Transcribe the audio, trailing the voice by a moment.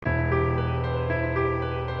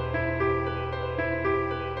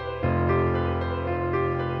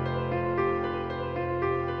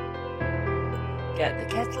Get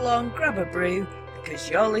the kettle on, grab a brew, because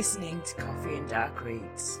you're listening to Coffee and Dark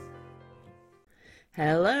Reads.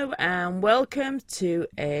 Hello and welcome to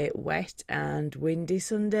a wet and windy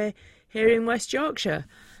Sunday here in West Yorkshire.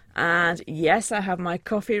 And yes, I have my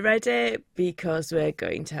coffee ready because we're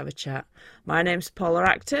going to have a chat. My name's Paula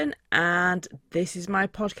Acton and this is my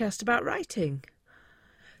podcast about writing.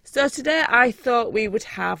 So today I thought we would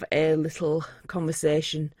have a little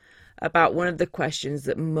conversation about one of the questions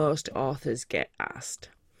that most authors get asked.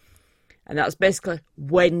 And that's basically,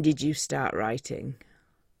 when did you start writing?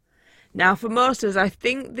 Now, for most of us, I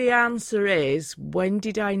think the answer is, when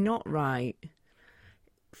did I not write?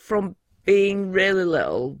 From being really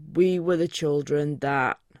little, we were the children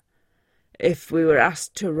that, if we were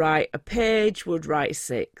asked to write a page, would write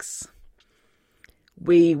 6.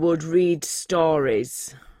 We would read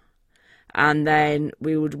stories, and then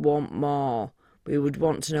we would want more. We would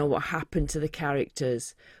want to know what happened to the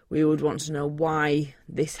characters. We would want to know why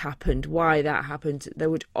this happened, why that happened. There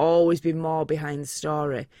would always be more behind the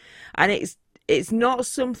story. And it's not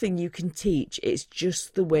something you can teach. It's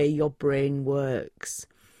just the way your brain works.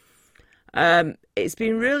 It's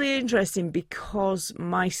been really interesting because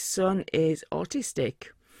my son is autistic.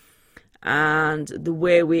 And the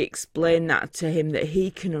way we explain that to him that he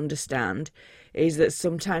can understand is that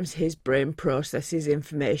sometimes his brain processes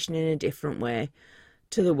information in a different way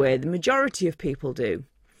to the way the majority of people do.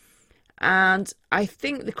 And I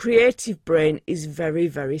think the creative brain is very,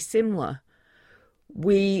 very similar.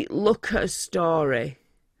 We look at a story,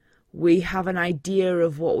 we have an idea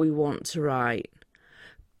of what we want to write,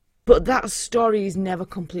 but that story is never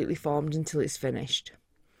completely formed until it's finished.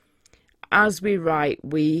 As we write,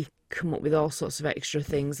 we come up with all sorts of extra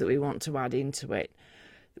things that we want to add into it.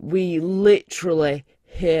 We literally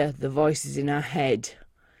hear the voices in our head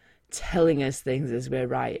telling us things as we're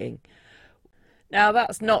writing. Now,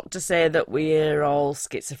 that's not to say that we're all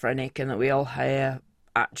schizophrenic and that we all hear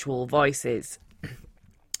actual voices,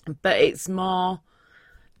 but it's more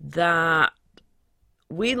that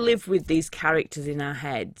we live with these characters in our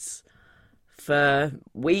heads for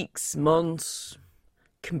weeks, months,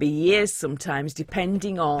 can be years sometimes,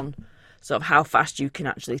 depending on sort of how fast you can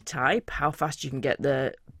actually type, how fast you can get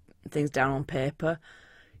the things down on paper,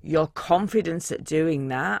 your confidence at doing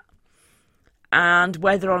that, and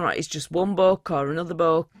whether or not it's just one book or another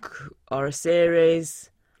book or a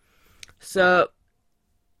series. So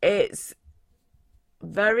it's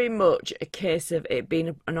very much a case of it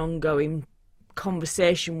being an ongoing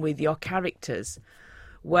conversation with your characters,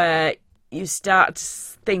 where you start to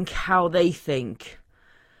think how they think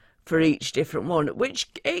for each different one, which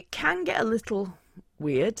it can get a little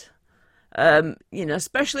weird.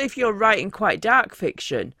 Especially if you're writing quite dark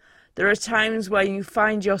fiction. There are times where you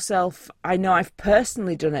find yourself, I know I've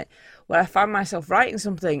personally done it, where I find myself writing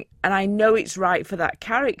something and I know it's right for that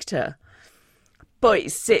character, but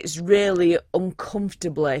it sits really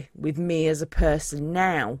uncomfortably with me as a person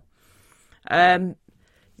now. There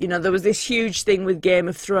was this huge thing with Game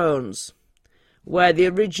of Thrones, where the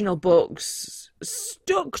original books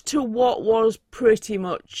stuck to what was pretty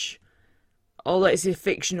much, although it's a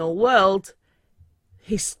fictional world,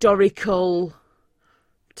 historical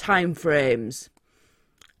time frames.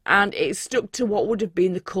 And it stuck to what would have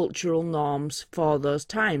been the cultural norms for those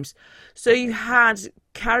times. So you had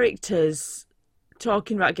characters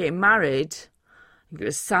talking about getting married, I think it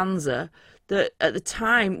was Sansa, that at the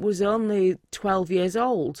time was only 12 years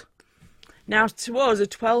old. Now, to us, a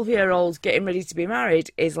 12-year-old getting ready to be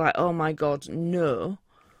married is like, oh my God, no.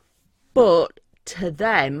 But to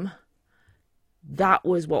them, that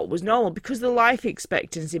was what was normal, because the life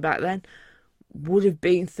expectancy back then would have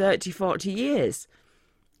been 30, 40 years.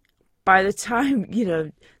 By the time,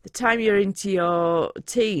 the time you're into your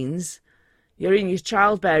teens, you're in your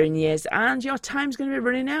childbearing years, and your time's going to be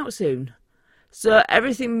running out soon. So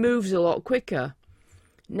everything moves a lot quicker.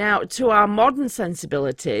 Now, to our modern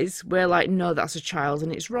sensibilities, we're like, no, that's a child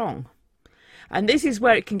and it's wrong. And this is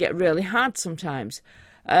where it can get really hard sometimes.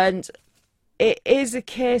 And it is a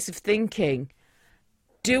case of thinking,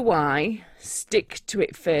 do I stick to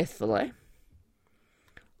it faithfully?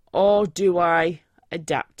 Or do I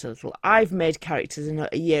adapt a little? I've made characters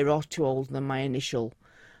a year or two older than my initial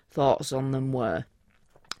thoughts on them were,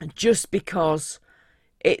 just because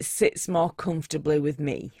it sits more comfortably with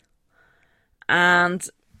me. And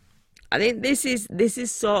I think this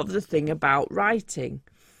is sort of the thing about writing,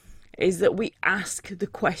 is that we ask the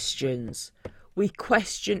questions. We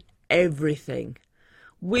question everything.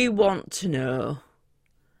 We want to know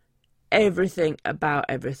everything about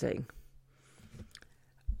everything,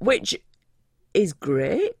 which is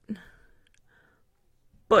great,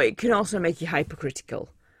 but it can also make you hypercritical.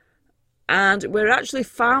 And we're actually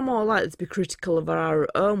far more likely to be critical of our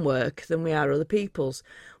own work than we are other people's.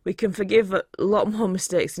 We can forgive a lot more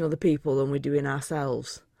mistakes in other people than we do in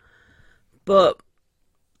ourselves. But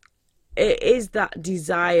it is that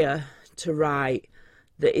desire to write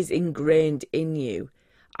that is ingrained in you.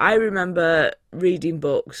 I remember reading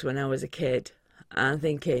books when I was a kid and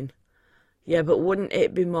thinking, yeah, but wouldn't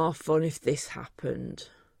it be more fun if this happened?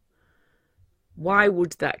 Why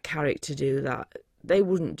would that character do that? They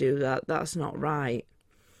wouldn't do that. That's not right.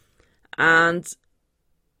 And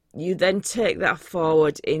you then take that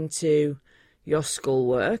forward into your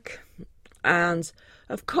schoolwork. And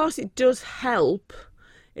of course, it does help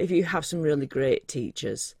if you have some really great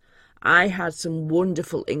teachers. I had some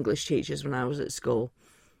wonderful English teachers when I was at school.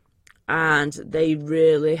 And they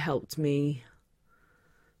really helped me,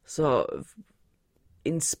 sort of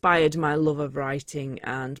inspired my love of writing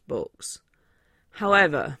and books.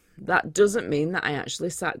 However, that doesn't mean that I actually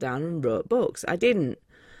sat down and wrote books. I didn't.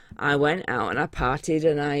 I went out and I partied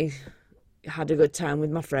and I had a good time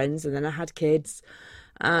with my friends, and then I had kids.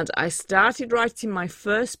 And I started writing my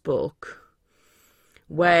first book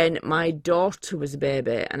when my daughter was a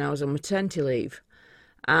baby and I was on maternity leave.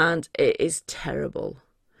 And it is terrible.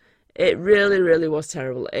 It really, really was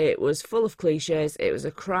terrible. It was full of cliches. It was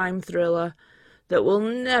a crime thriller that will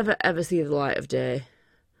never, ever see the light of day.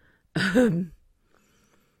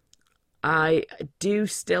 I do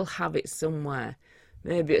still have it somewhere.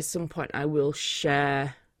 Maybe at some point I will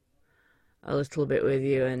share a little bit with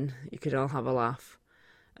you and you could all have a laugh.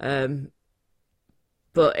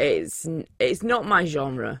 But it's not my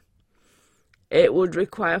genre. It would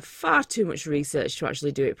require far too much research to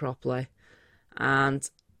actually do it properly. And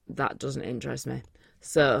that doesn't interest me.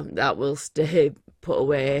 So that will stay put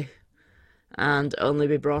away and only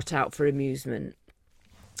be brought out for amusement.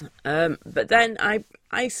 But then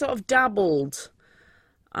I sort of dabbled.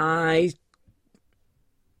 I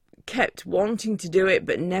kept wanting to do it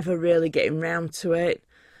but never really getting round to it.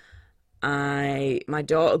 My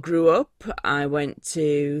daughter grew up. I went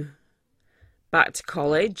back to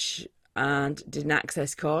college and did an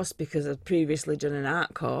access course because I'd previously done an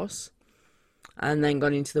art course and then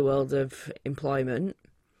gone into the world of employment.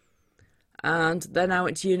 And then I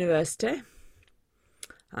went to university.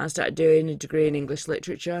 I started doing a degree in English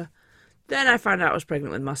literature. Then I found out I was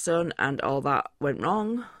pregnant with my son and all that went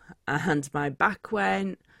wrong. And my back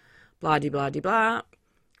went, blah-de-blah-de-blah.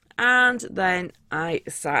 And then I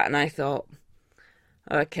sat and I thought,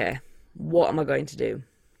 okay, what am I going to do?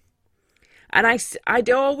 And I'd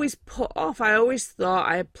always put off. I always thought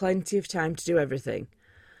I had plenty of time to do everything.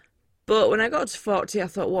 But when I got to 40, I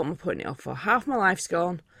thought, what am I putting it off for? Half my life's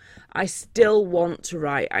gone. I still want to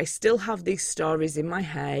write. I still have these stories in my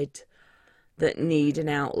head that need an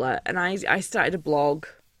outlet. And I started a blog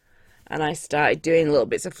and I started doing little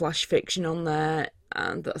bits of flash fiction on there,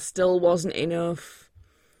 and that still wasn't enough.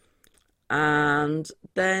 And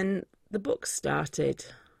then the book started.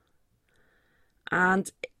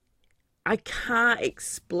 And I can't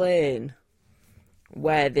explain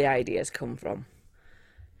where the ideas come from.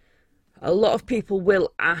 A lot of people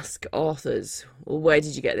will ask authors, well, where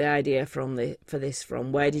did you get the idea for this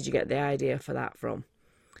from? Where did you get the idea for that from?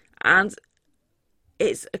 And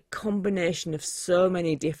it's a combination of so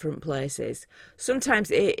many different places.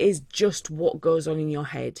 Sometimes it is just what goes on in your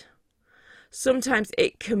head. Sometimes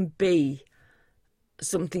it can be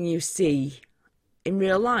something you see in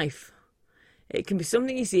real life. It can be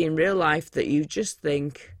something you see in real life that you just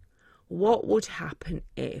think, what would happen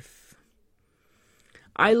if?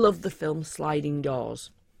 I love the film Sliding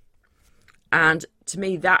Doors. And to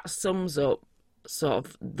me, that sums up sort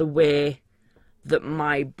of the way that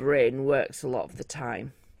my brain works a lot of the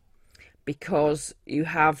time. Because you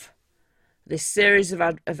have this series of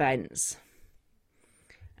events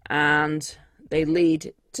and they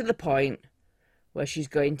lead to the point where she's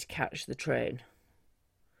going to catch the train.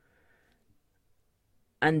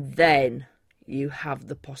 And then you have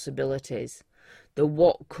the possibilities, the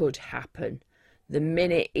what could happen, the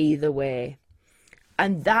minute either way.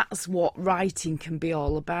 And that's what writing can be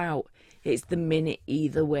all about. It's the minute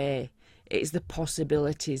either way. It's the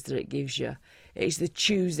possibilities that it gives you. It's the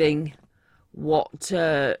choosing which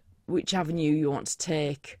avenue you want to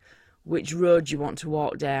take, which road you want to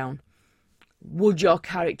walk down. Would your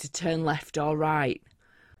character turn left or right?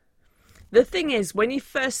 The thing is, when you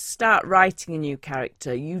first start writing a new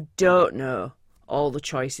character, you don't know all the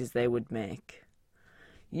choices they would make.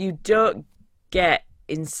 You don't get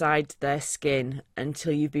inside their skin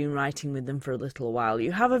until you've been writing with them for a little while.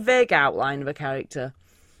 You have a vague outline of a character,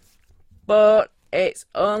 but it's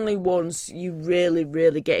only once you really,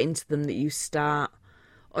 really get into them that you start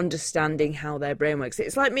understanding how their brain works.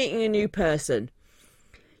 It's like meeting a new person.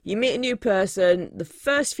 You meet a new person, the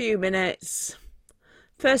first few minutes,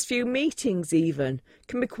 first few meetings even,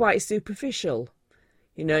 can be quite superficial.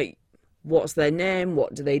 You know, what's their name?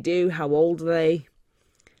 What do they do? How old are they?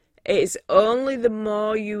 It's only the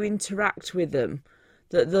more you interact with them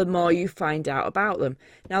that the more you find out about them.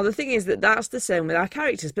 Now, the thing is that that's the same with our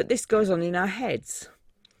characters, but this goes on in our heads.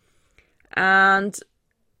 And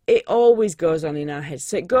it always goes on in our heads.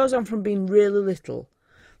 So it goes on from being really little.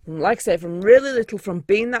 Like I say, from really little, from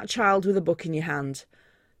being that child with a book in your hand.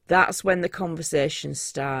 That's when the conversations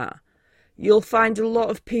start. You'll find a lot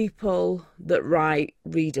of people that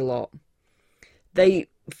read a lot. They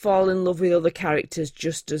fall in love with other characters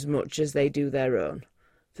just as much as they do their own.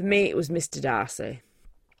 For me, it was Mr. Darcy.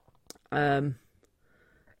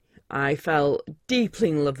 I fell deeply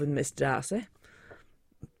in love with Mr. Darcy.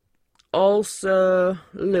 Also,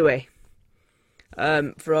 Louis,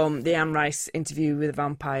 from the Anne Rice Interview with a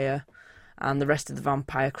Vampire and the rest of the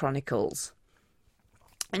Vampire Chronicles.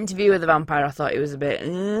 Interview with the Vampire, I thought it was a bit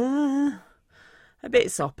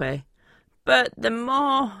soppy. But the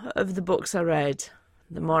more of the books I read,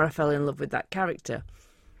 the more I fell in love with that character.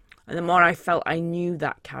 And the more I felt I knew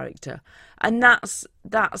that character. And that's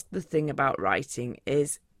the thing about writing,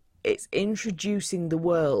 is it's introducing the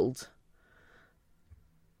world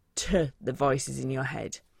to the voices in your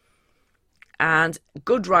head. And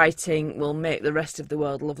good writing will make the rest of the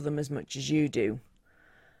world love them as much as you do.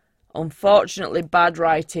 Unfortunately, bad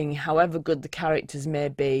writing, however good the characters may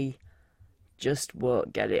be, just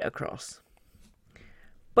won't get it across.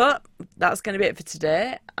 But that's going to be it for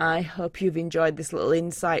today. I hope you've enjoyed this little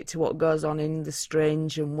insight to what goes on in the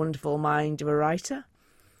strange and wonderful mind of a writer.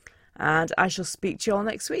 And I shall speak to you all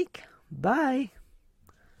next week. Bye.